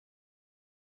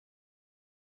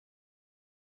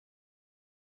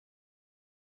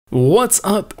What's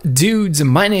up, dudes?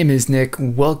 My name is Nick.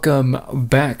 Welcome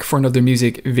back for another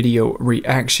music video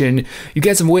reaction. You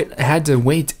guys have had to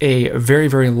wait a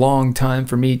very long time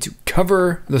for me to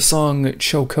cover the song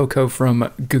Chococo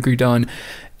from Gugudan,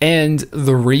 and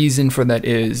the reason for that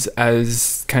is,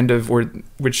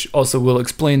 which also will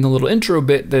explain the little intro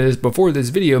bit that is before this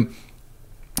video,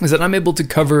 is that I'm able to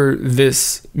cover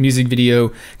this music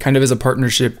video kind of as a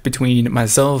partnership between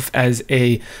myself as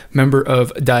a member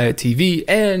of Dia TV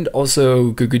and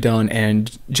also Gugudan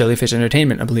and Jellyfish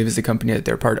Entertainment, I believe is the company that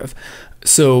they're part of.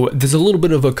 So there's a little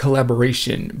bit of a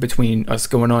collaboration between us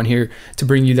going on here to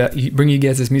bring you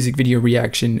guys this music video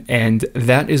reaction, and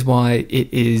that is why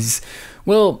it is,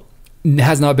 well,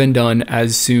 has not been done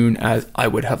as soon as I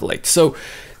would have liked. So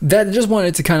that, just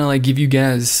wanted to kind of like give you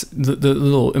guys the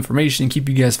little information, keep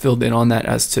you guys filled in on that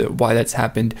as to why that's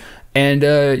happened, and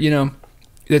you know,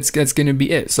 that's gonna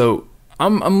be it. So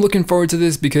I'm looking forward to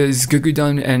this because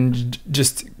Gugudan and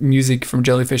just music from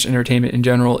Jellyfish Entertainment in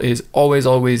general is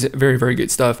always very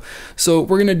good stuff. So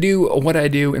we're gonna do what I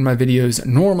do in my videos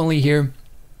normally here.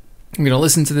 I'm going to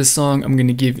listen to this song. I'm going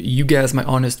to give you guys my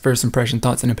honest first impression,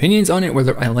 thoughts, and opinions on it,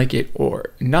 whether I like it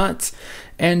or not.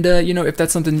 And, you know, if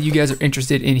that's something that you guys are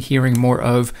interested in hearing more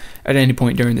of at any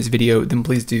point during this video, then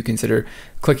please do consider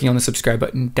clicking on the subscribe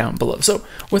button down below. So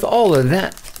with all of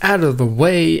that out of the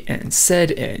way and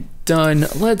said and done,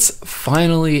 let's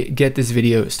finally get this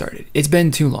video started. It's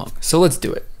been too long, so let's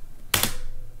do it.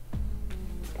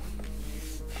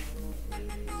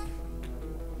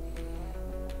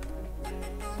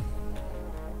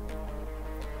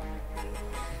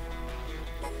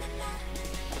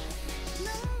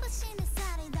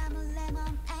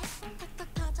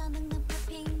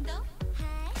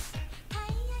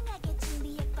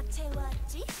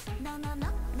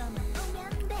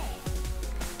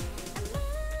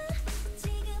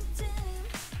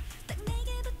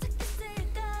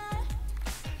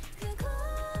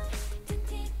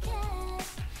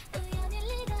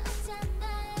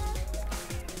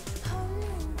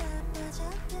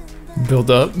 Build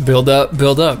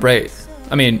up, right?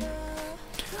 I mean,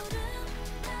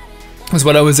 that's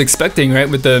what I was expecting, right?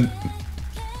 With the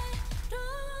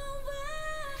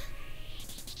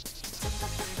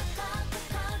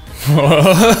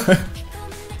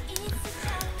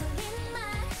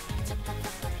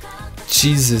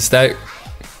Jesus, that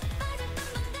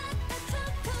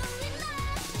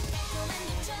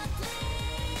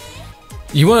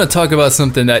you want to talk about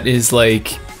something that is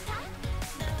like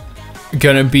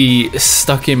gonna be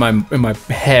stuck in my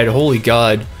head. Holy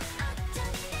God.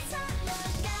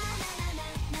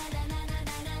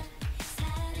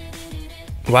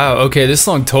 Wow, okay, this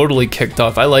song totally kicked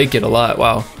off. I like it a lot.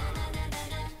 Wow.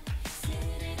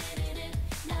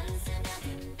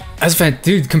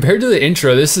 Dude, compared to the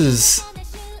intro, this is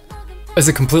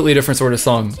a completely different sort of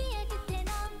song.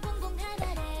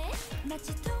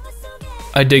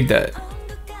 I dig that.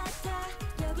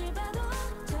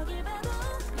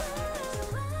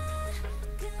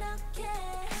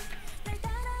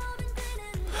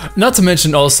 Not to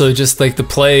mention also just like the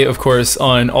play, of course,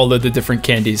 on all of the different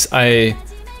candies. I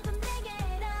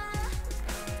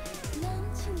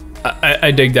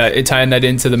dig that. It tying that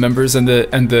into the members and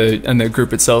the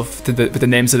group itself with the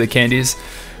names of the candies.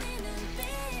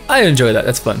 I enjoy that.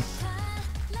 That's fun.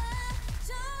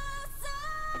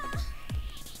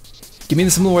 Give me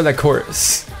some more of that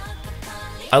chorus.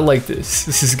 I like this.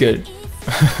 This is good.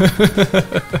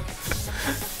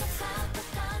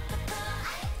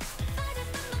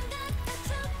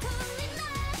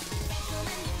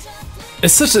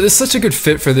 It's such a good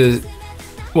fit for the,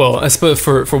 well, I suppose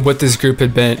for what this group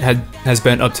has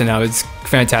been up to now. It's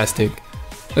fantastic.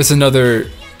 It's another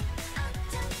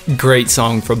great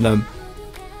song from them.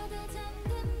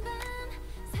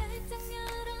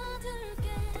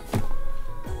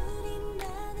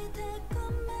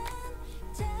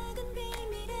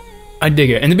 I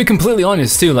dig it. And to be completely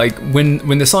honest too, like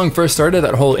when the song first started,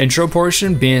 that whole intro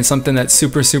portion being something that's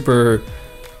super,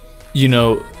 you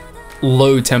know,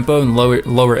 low tempo and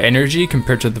lower energy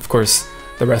compared to, of course,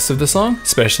 the rest of the song,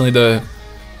 especially the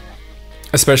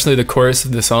chorus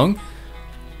of the song.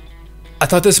 I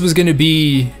thought this was going to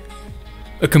be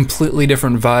a completely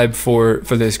different vibe for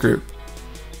this group,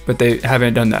 but they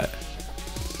haven't done that.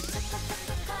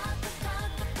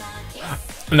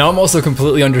 Now I'm also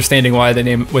completely understanding why the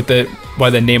name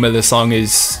of the song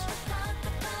is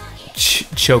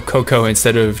Chococo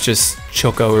instead of just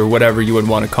Choco or whatever you would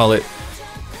want to call it.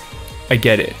 I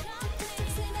get it.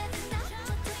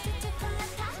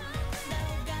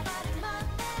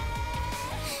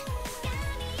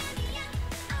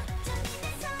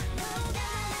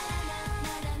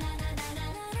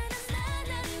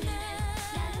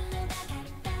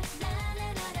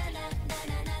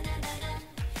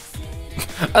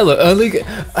 I like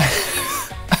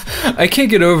I can't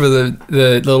get over the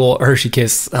little Hershey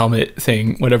Kiss helmet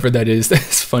thing, whatever that is.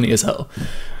 That's funny as hell.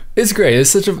 It's great. It's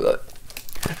such a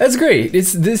that's great.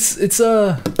 This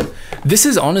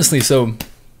is honestly so.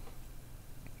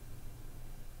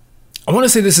 I want to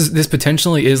say this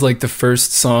potentially is like the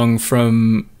first song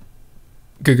from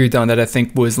Gugudan that I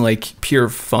think was like pure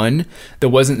fun. That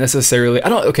wasn't necessarily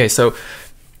okay, so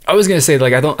I was gonna say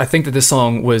like I think that this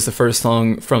song was the first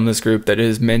song from this group that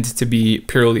is meant to be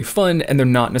purely fun, and they're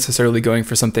not necessarily going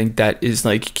for something that is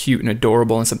like cute and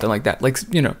adorable and something like that, like,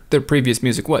 you know, their previous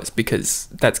music was, because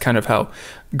that's kind of how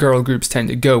girl groups tend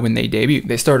to go when they debut.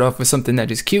 They start off with something that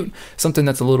is cute, something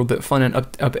that's a little bit fun and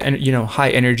up and, you know,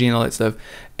 high energy and all that stuff,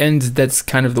 and that's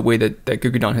kind of the way that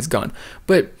Gugudan has gone.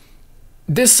 But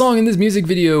this song in this music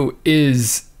video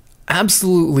is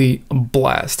absolutely a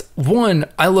blast.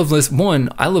 I love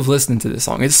listening to this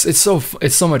song. It's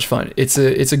so much fun. It's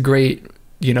a great,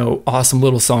 you know, awesome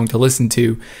little song to listen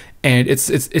to, and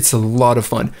it's a lot of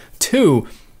fun. Two,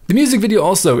 the music video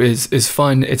also is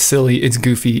fun. It's silly. It's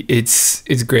goofy. It's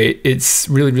great. It's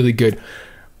really, really good.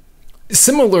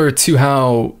 Similar to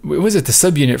how, was it the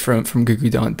subunit from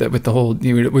Gugudan, that with the whole,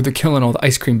 you know, with the killing all the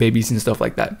ice cream babies and stuff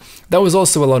like that. That was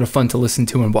also a lot of fun to listen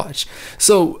to and watch.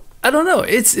 So I don't know.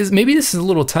 It's maybe this is a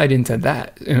little tied into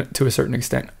that to a certain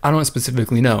extent. I don't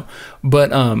specifically know,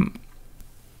 but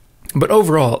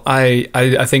overall, I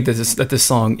think that this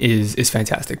song is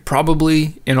fantastic.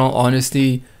 Probably, in all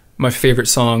honesty, my favorite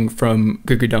song from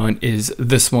Gugudan is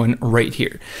this one right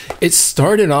here. It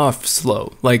started off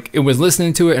slow. Like, it was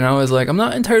listening to it and I was like, I'm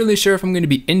not entirely sure if I'm going to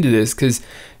be into this, because,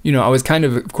 you know, I was kind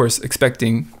of course,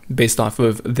 expecting, based off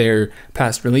of their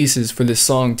past releases, for this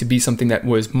song to be something that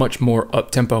was much more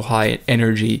up-tempo, high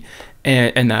energy,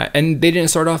 and they didn't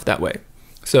start off that way.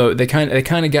 So they kind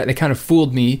of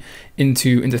fooled me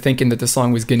into thinking that the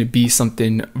song was going to be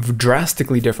something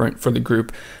drastically different for the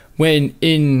group, when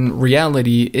in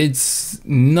reality it's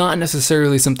not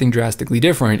necessarily something drastically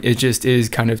different. It just is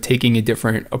kind of taking a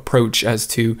different approach as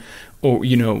to, or,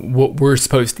 you know, what we're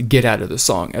supposed to get out of the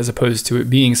song, as opposed to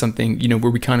it being something, you know, where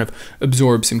we kind of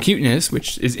absorb some cuteness,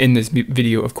 which is in this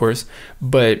video, of course,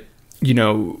 but, you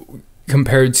know,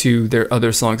 compared to their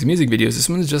other songs and music videos, this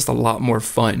one is just a lot more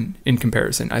fun in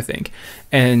comparison, I think.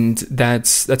 And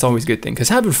that's always a good thing, because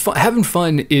having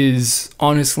fun is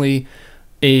honestly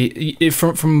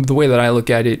from the way that I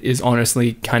look at it, is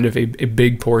honestly kind of a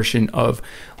big portion of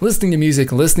listening to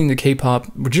music, listening to K-pop,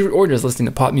 or just listening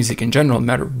to pop music in general, no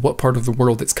matter what part of the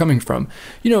world it's coming from.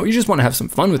 You know, you just want to have some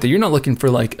fun with it. You're not looking for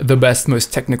like the best,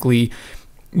 most technically,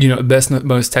 you know,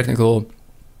 most technical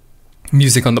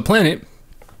music on the planet.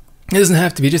 It doesn't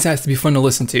have to be, it just has to be fun to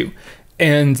listen to.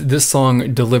 And this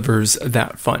song delivers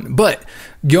that fun. But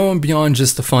going beyond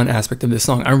just the fun aspect of this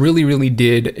song, I really, really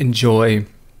did enjoy.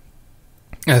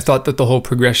 I thought that the whole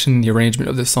progression, the arrangement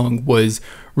of this song was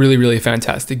really, really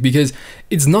fantastic, because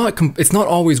it's not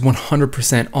always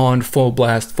 100% on full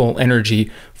blast, full energy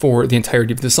for the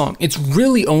entirety of the song. It's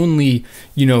really only,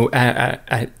 you know,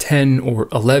 at 10 or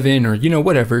 11 or, you know,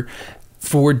 whatever,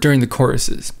 for during the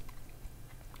choruses.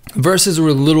 Verses were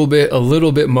a little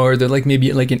bit more, they're like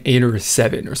maybe like an 8 or a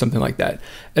 7 or something like that.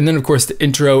 And then of course the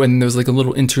intro, and there's like a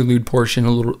little interlude portion,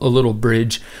 a little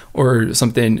bridge or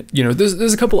something. You know,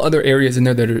 there's a couple other areas in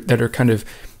there that are kind of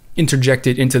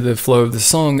interjected into the flow of the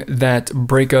song that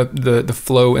break up the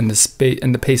flow and the space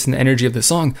and the pace and the energy of the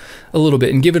song a little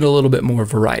bit, and give it a little bit more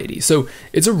variety. So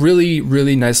it's a really,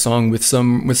 really nice song with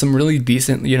some really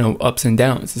decent, you know, ups and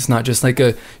downs. It's not just like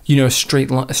a, you know, straight,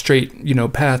 you know,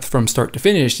 path from start to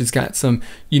finish. It's got some,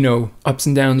 you know, ups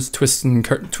and downs, twists and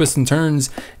turns,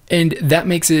 and that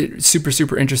makes it super,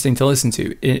 super interesting to listen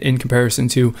to in comparison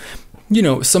to, you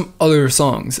know, some other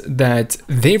songs that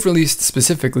they've released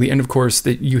specifically, and of course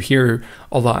that you hear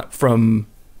a lot from,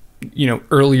 you know,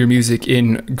 earlier music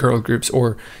in girl groups,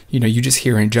 or, you know, you just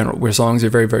hear in general, where songs are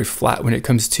very, very flat when it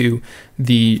comes to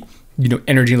the, you know,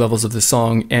 energy levels of the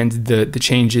song and the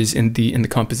changes in the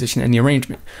composition and the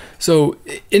arrangement. So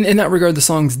in that regard, the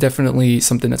song's definitely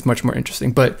something that's much more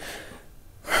interesting. But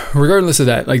regardless of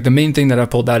that, like, the main thing that I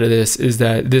pulled out of this is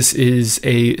that this is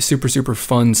a super, super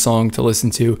fun song to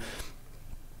listen to.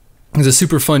 It's a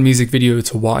super fun music video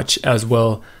to watch as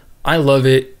well. I love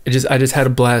it. I just had a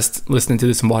blast listening to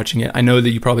this and watching it. I know that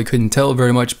you probably couldn't tell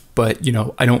very much, but, you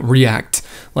know, I don't react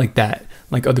like that,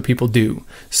 like other people do.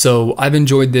 So I've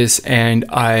enjoyed this, and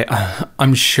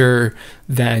I'm sure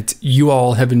that you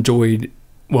all have enjoyed,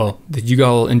 well, that you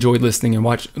all enjoyed listening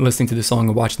to the song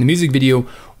and watching the music video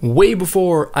way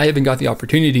before I even got the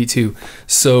opportunity to.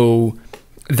 So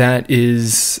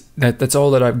that's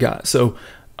all that I've got. So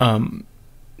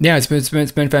yeah, it's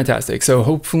been fantastic. So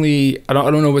hopefully, I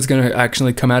don't know what's gonna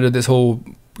actually come out of this whole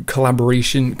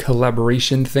collaboration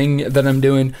thing that I'm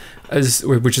doing,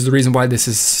 which is the reason why this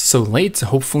is so late. So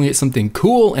hopefully it's something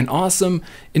cool and awesome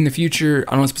in the future.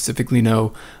 I don't specifically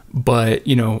know, but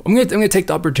you know, I'm gonna take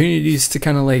the opportunities to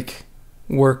kind of like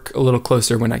work a little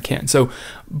closer when I can. So,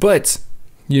 but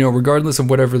you know, regardless of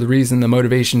whatever the reason, the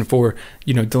motivation for,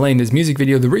 you know, delaying this music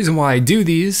video, the reason why I do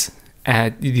these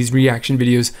reaction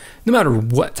videos, no matter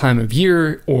what time of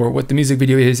year or what the music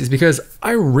video is because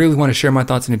I really want to share my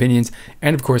thoughts and opinions,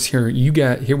 and of course hear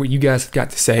what you guys have got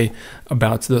to say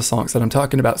about the songs that I'm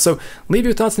talking about. So leave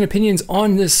your thoughts and opinions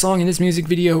on this song and this music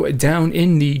video down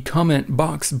in the comment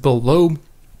box below,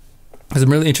 because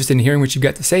I'm really interested in hearing what you've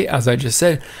got to say, as I just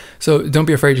said. So don't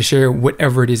be afraid to share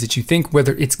whatever it is that you think,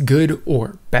 whether it's good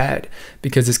or bad,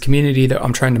 because this community that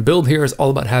I'm trying to build here is all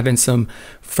about having some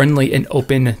friendly and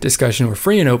open discussion, or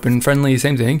free and open, friendly,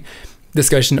 same thing,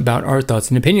 discussion about our thoughts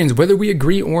and opinions, whether we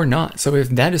agree or not. So if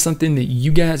that is something that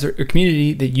you guys are, a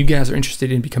community that you guys are interested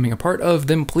in becoming a part of,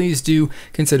 then please do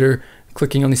consider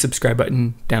clicking on the subscribe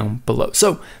button down below.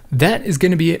 So that is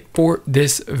going to be it for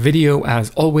this video. As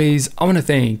always, I want to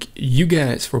thank you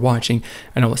guys for watching,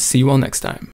 and I will see you all next time.